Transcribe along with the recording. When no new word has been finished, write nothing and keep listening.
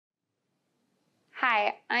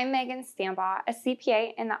Hi, I'm Megan Stambaugh, a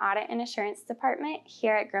CPA in the Audit and Assurance Department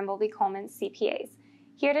here at Grimbleby Coleman CPAs,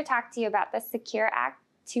 here to talk to you about the Secure Act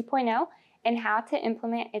 2.0 and how to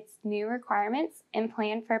implement its new requirements and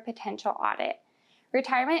plan for a potential audit.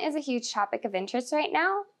 Retirement is a huge topic of interest right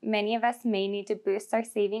now. Many of us may need to boost our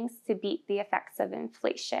savings to beat the effects of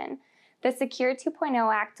inflation. The Secure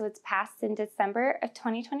 2.0 Act was passed in December of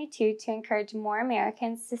 2022 to encourage more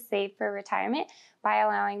Americans to save for retirement by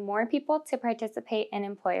allowing more people to participate in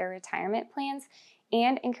employer retirement plans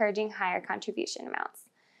and encouraging higher contribution amounts.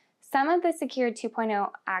 Some of the Secure 2.0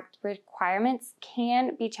 Act requirements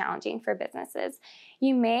can be challenging for businesses.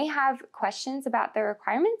 You may have questions about the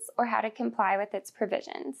requirements or how to comply with its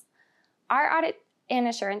provisions. Our audit and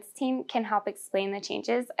assurance team can help explain the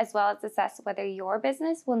changes as well as assess whether your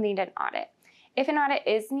business will need an audit. If an audit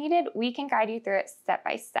is needed, we can guide you through it step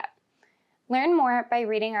by step. Learn more by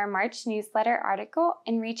reading our March newsletter article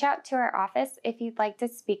and reach out to our office if you'd like to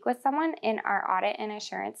speak with someone in our audit and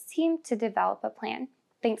assurance team to develop a plan.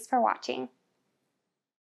 Thanks for watching.